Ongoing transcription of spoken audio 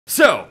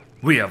So,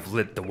 we have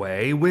lit the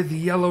way with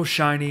yellow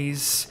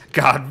shinies,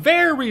 got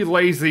very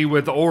lazy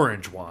with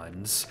orange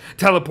ones,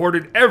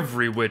 teleported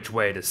every which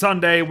way to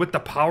Sunday with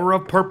the power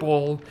of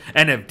purple,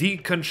 and have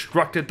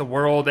deconstructed the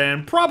world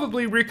and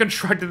probably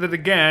reconstructed it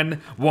again,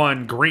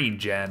 one green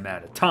gem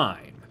at a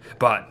time.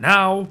 But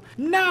now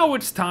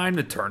it's time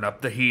to turn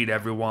up the heat,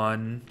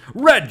 everyone.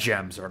 Red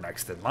gems are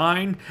next in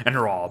line, and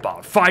are all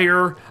about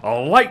fire,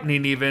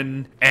 lightning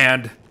even,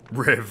 and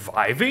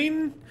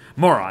reviving?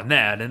 More on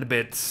that in a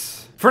bit.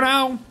 For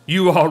now,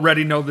 you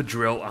already know the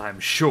drill,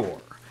 I'm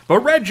sure. But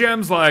red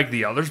gems, like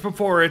the others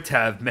before it,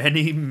 have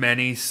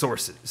many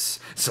sources.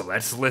 So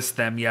let's list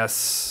them,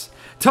 yes.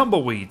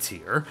 Tumbleweeds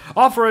here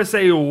offer us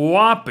a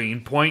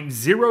whopping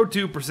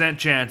 0.02%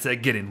 chance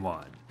at getting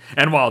one.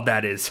 And while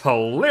that is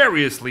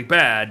hilariously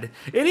bad,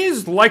 it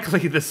is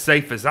likely the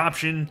safest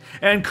option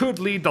and could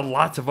lead to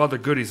lots of other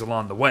goodies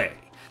along the way.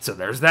 So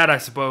there's that, I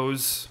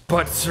suppose.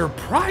 But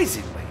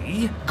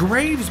surprisingly,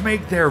 Graves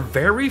make their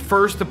very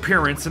first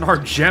appearance in our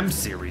gem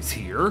series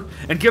here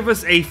and give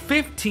us a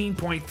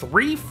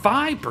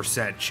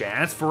 15.35%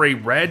 chance for a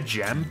red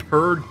gem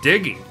per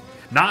digging.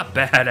 Not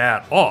bad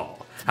at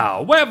all.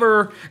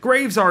 However,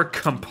 Graves are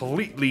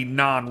completely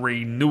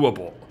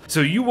non-renewable, so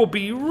you will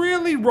be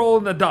really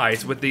rolling the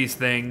dice with these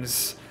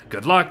things.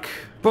 Good luck.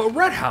 But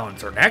red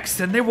hounds are next,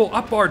 and they will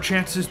up our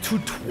chances to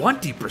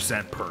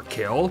 20% per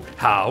kill.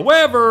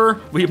 However,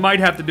 we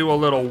might have to do a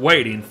little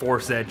waiting for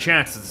said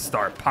chances to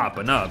start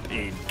popping up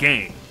in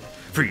game.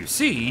 For you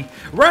see,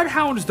 red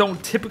hounds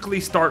don't typically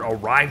start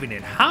arriving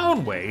in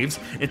hound waves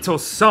until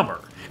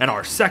summer, and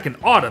our second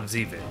autumns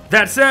even.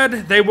 That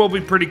said, they will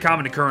be pretty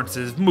common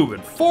occurrences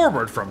moving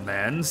forward from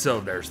then, so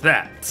there's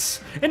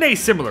that. In a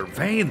similar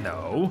vein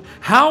though,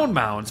 hound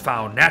mounds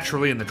found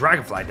naturally in the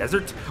Dragonfly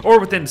Desert, or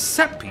within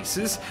set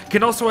pieces,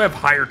 can also have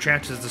higher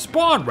chances to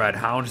spawn red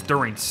hounds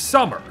during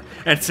summer.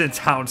 And since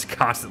hounds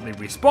constantly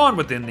respawn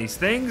within these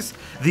things,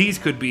 these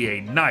could be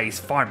a nice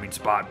farming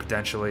spot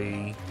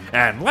potentially.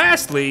 And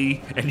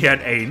lastly, in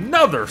yet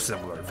another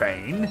similar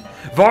vein,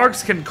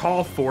 Vargs can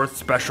call forth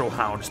special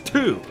hounds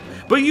too,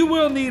 but you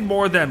will need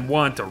more than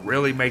one to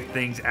really make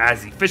things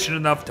as efficient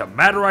enough to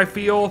matter, I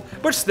feel,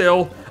 but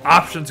still,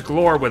 options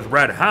galore with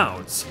red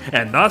hounds,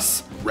 and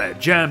thus,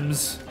 red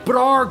gems. But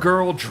our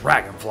girl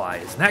Dragonfly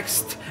is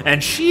next,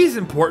 and she's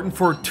important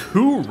for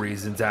two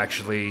reasons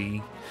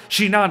actually.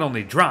 She not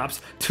only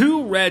drops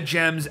 2 red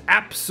gems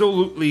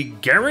absolutely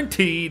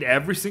guaranteed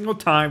every single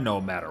time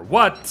no matter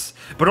what,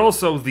 but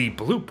also the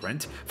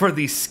blueprint for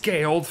the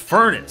Scaled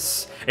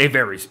Furnace, a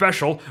very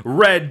special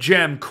red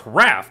gem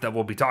craft that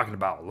we'll be talking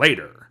about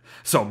later.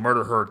 So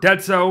murder her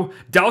dead-so,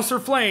 douse her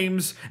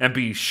flames, and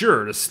be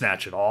sure to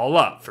snatch it all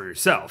up for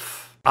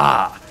yourself.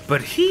 Ah,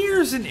 but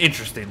here's an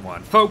interesting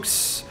one,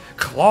 folks.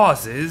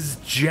 Claus's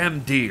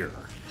Gem Deer.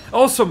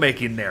 Also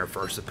making their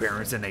first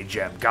appearance in a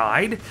gem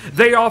guide,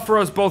 they offer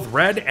us both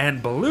red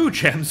and blue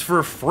gems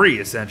for free,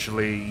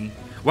 essentially.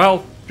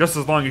 Well, just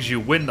as long as you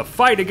win the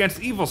fight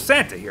against Evil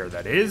Santa here,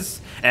 that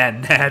is.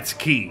 And that's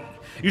key.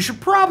 You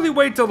should probably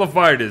wait till the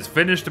fight is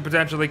finished to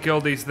potentially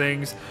kill these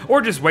things,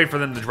 or just wait for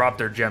them to drop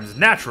their gems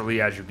naturally,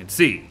 as you can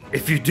see.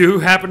 If you do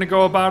happen to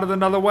go about it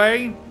another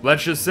way,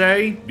 let's just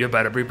say, you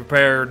better be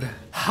prepared.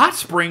 Hot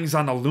springs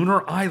on a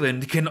lunar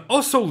island can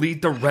also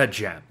lead to red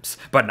gems,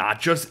 but not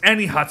just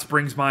any hot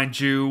springs, mind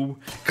you.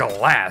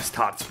 Glassed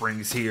hot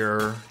springs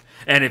here.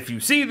 And if you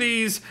see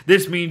these,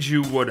 this means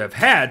you would have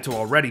had to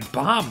already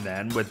bomb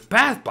them with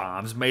bath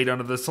bombs made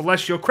under the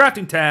Celestial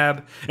Crafting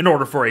tab in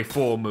order for a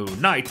full moon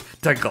night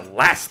to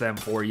glass them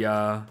for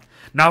ya.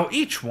 Now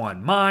each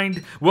one,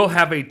 mind, will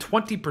have a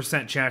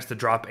 20% chance to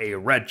drop a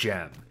red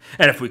gem.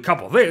 And if we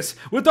couple this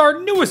with our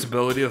newest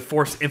ability to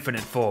force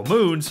infinite full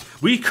moons,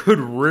 we could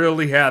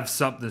really have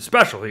something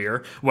special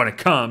here when it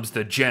comes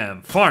to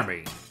gem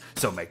farming.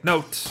 So make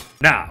note.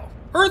 Now,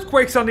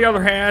 earthquakes on the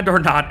other hand are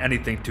not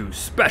anything too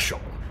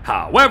special.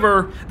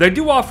 However, they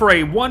do offer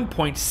a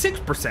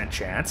 1.6%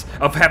 chance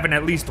of having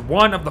at least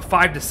one of the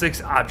 5 to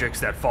 6 objects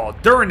that fall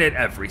during it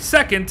every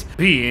second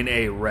being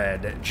a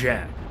red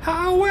gem.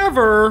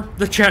 However,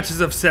 the chances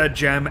of said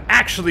gem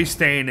actually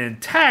staying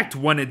intact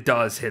when it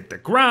does hit the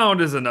ground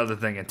is another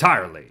thing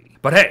entirely.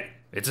 But hey,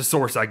 it's a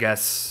source, I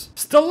guess.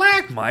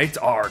 Stalagmites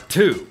are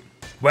too.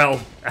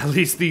 Well, at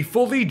least the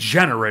fully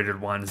generated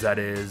ones, that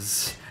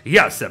is.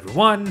 Yes,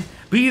 everyone,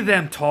 be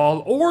them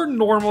tall or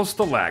normal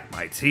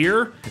stalagmites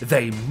here,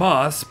 they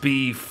must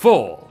be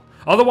full.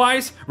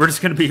 Otherwise, we're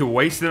just going to be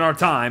wasting our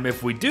time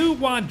if we do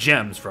want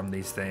gems from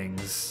these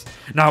things.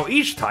 Now,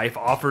 each type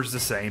offers the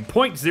same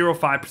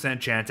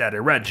 0.05% chance at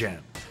a red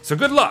gem, so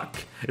good luck,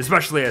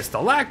 especially as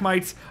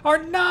stalagmites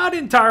are not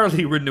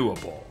entirely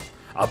renewable.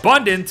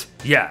 Abundant,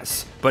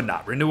 yes, but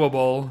not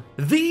renewable.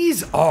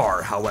 These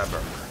are,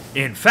 however.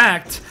 In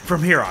fact,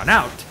 from here on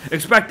out,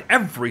 expect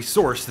every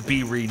source to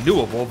be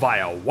renewable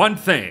via one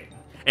thing,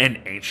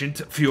 an ancient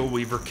fuel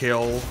weaver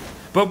kill.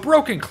 But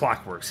broken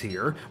clockworks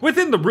here,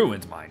 within the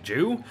ruins mind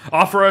you,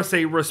 offer us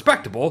a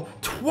respectable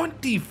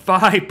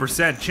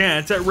 25%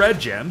 chance at red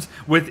gems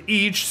with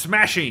each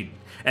smashing,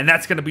 and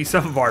that's going to be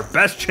some of our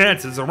best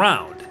chances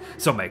around.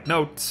 so make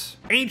note.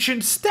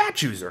 Ancient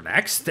statues are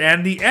next,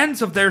 and the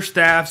ends of their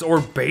staffs or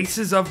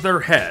bases of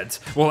their heads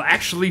will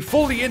actually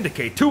fully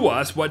indicate to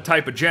us what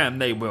type of gem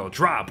they will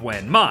drop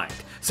when mined,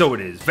 so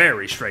it is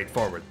very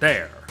straightforward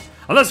there.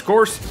 Unless, of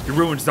course, your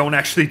ruins don't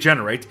actually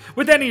generate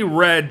with any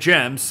red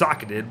gems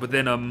socketed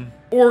within them.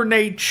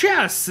 Ornate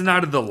chests in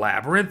either the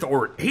labyrinth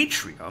or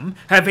atrium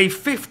have a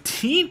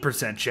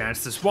 15%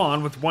 chance to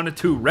spawn with 1 to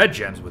 2 red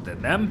gems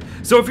within them,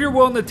 so if you're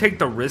willing to take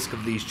the risk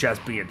of these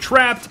chests being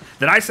trapped,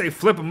 then I say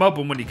flip them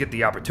open when you get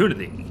the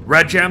opportunity.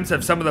 Red gems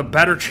have some of the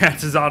better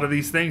chances out of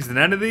these things than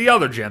any of the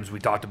other gems we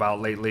talked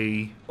about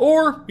lately.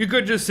 Or you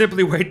could just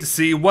simply wait to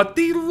see what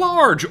the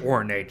large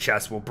ornate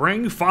chest will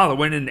bring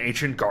following an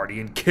ancient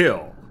guardian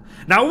kill.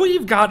 Now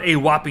we've got a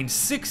whopping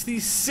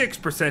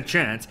 66%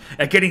 chance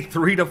at getting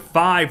 3 to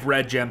 5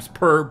 red gems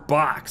per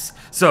box,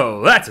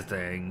 so that's a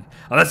thing.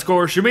 Let's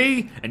score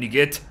Shami, and you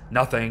get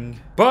nothing.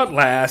 But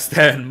last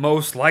and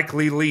most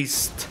likely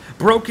least,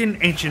 broken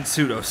ancient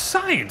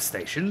pseudoscience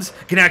stations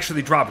can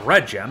actually drop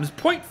red gems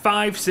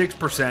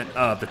 0.56%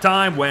 of the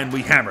time when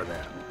we hammer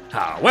them.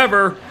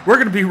 However, we're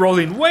going to be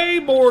rolling way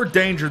more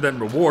danger than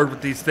reward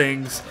with these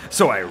things,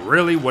 so I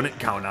really wouldn't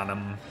count on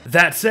them.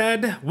 That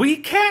said, we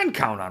can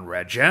count on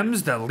red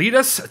gems that lead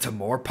us to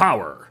more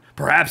power.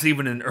 Perhaps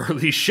even an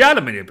early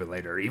shadow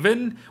manipulator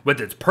even, with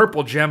its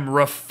purple gem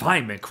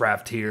refinement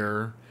craft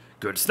here.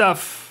 Good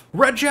stuff.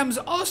 Red gems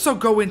also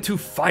go into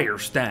fire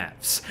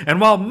staffs,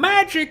 and while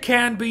magic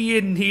can be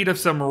in need of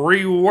some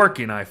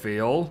reworking I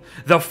feel,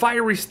 the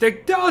fiery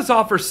stick does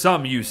offer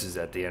some uses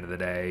at the end of the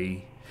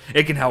day.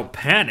 It can help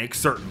panic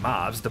certain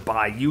mobs to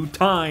buy you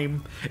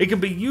time. It can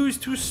be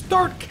used to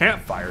start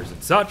campfires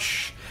and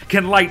such.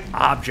 Can light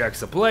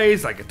objects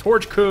ablaze like a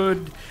torch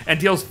could, and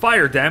deals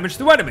fire damage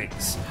to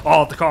enemies,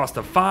 all at the cost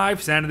of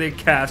 5 sanity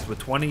cast with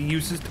 20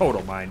 uses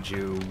total, mind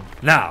you.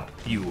 Now,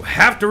 you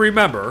have to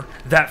remember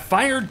that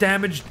fire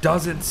damage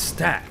doesn't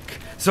stack,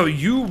 so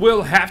you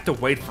will have to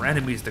wait for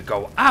enemies to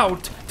go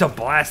out to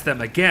blast them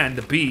again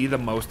to be the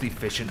most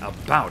efficient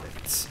about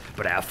it.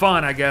 But have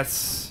fun, I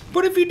guess.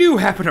 But if you do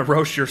happen to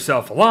roast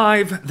yourself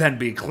alive, then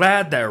be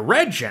glad that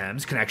red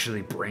gems can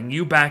actually bring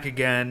you back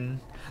again.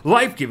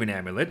 Life-giving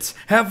amulets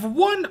have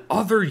one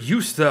other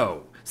use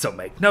though, so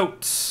make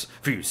notes.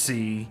 For you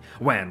see,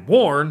 when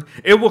worn,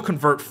 it will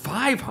convert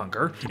 5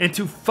 hunger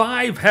into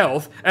 5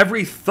 health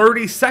every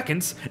 30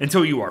 seconds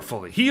until you are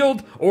fully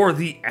healed or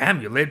the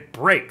amulet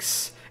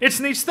breaks. It's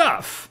neat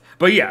stuff.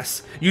 But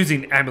yes,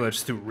 using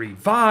amulets to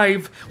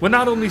revive will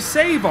not only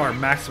save our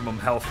maximum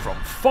health from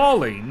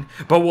falling,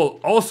 but will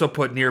also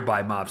put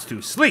nearby mobs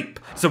to sleep,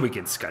 so we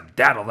can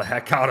skedaddle the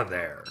heck out of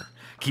there.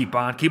 Keep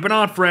on keeping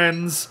on,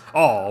 friends,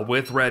 all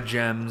with red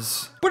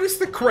gems. But it's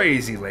the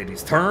crazy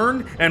lady's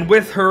turn, and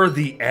with her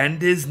the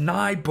End Is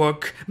Nigh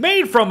book,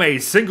 made from a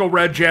single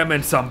red gem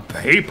and some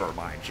paper,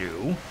 mind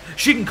you.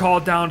 She can call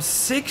down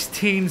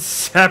 16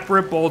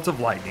 separate bolts of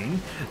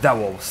lightning that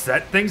will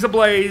set things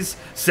ablaze,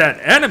 set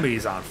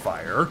enemies on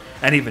fire,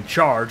 and even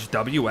charge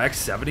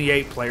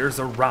WX78 players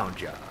around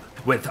ya.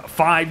 With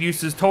 5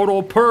 uses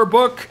total per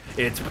book,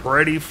 it's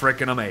pretty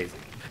freaking amazing.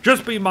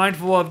 Just be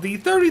mindful of the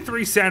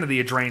 33 sanity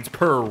it drains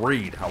per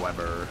read,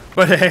 however.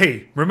 But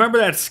hey, remember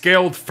that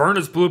scaled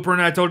furnace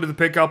blueprint I told you to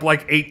pick up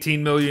like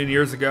 18 million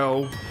years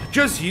ago?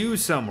 Just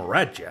use some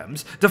red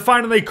gems to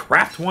finally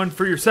craft one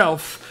for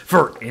yourself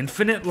for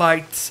infinite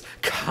lights,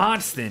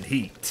 constant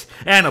heat,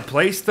 and a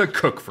place to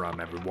cook from,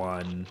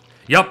 everyone.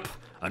 Yup.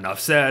 Enough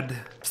said.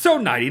 So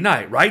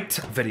nighty-night, right?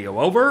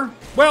 Video over?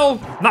 Well,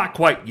 not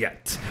quite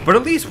yet, but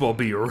at least we'll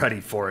be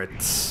ready for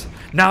it.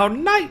 Now,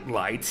 night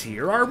lights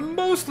here are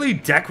mostly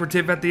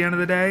decorative at the end of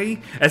the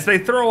day, as they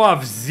throw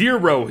off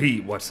 0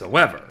 heat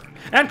whatsoever,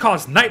 and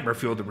cause nightmare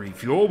fuel to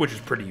refuel, which is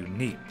pretty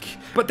unique.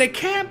 But they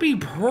can be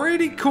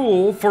pretty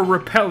cool for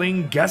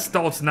repelling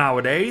gestalt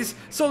nowadays,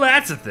 so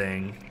that's a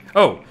thing.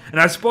 Oh, and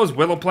I suppose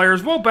Willow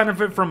players will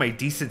benefit from a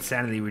decent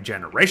sanity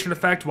regeneration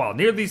effect while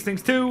near these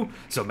things too,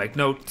 so make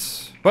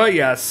notes. But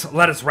yes,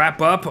 let us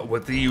wrap up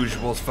with the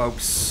usuals,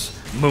 folks.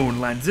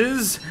 Moon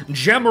lenses,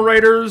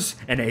 generators,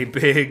 and a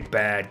big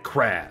bad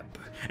crab.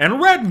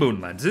 And red moon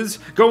lenses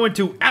go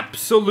into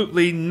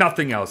absolutely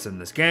nothing else in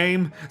this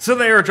game, so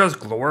they are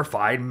just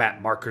glorified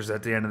map markers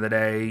at the end of the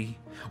day.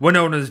 What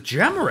known as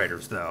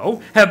generators,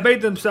 though, have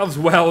made themselves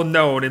well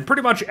known in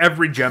pretty much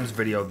every gems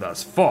video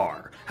thus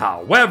far.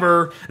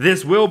 However,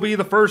 this will be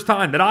the first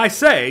time that I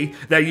say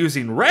that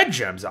using red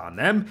gems on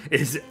them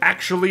is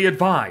actually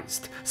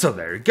advised, so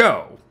there you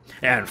go.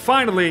 And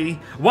finally,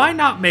 why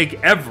not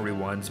make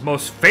everyone's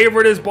most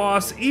favoriteest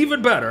boss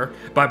even better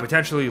by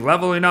potentially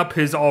leveling up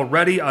his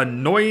already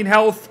annoying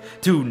health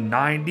to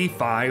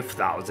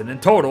 95,000 in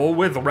total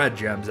with red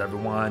gems,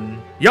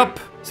 everyone? Yup,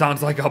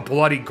 sounds like a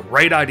bloody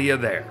great idea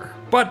there.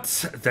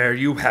 But there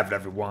you have it,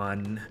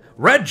 everyone.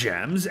 Red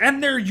gems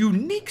and their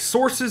unique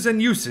sources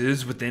and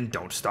uses within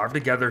Don't Starve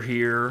Together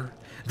here.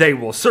 They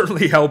will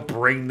certainly help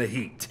bring the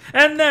heat,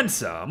 and then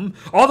some,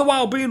 all the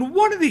while being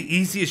one of the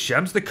easiest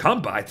gems to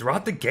come by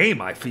throughout the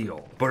game, I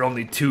feel. But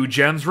only 2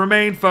 gems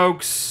remain,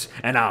 folks,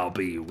 and I'll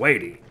be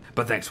waiting.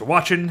 But thanks for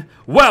watching,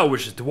 well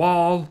wishes to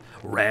all,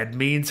 red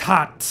means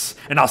hot,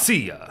 and I'll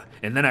see ya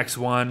in the next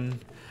one.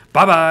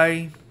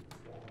 Bye-bye.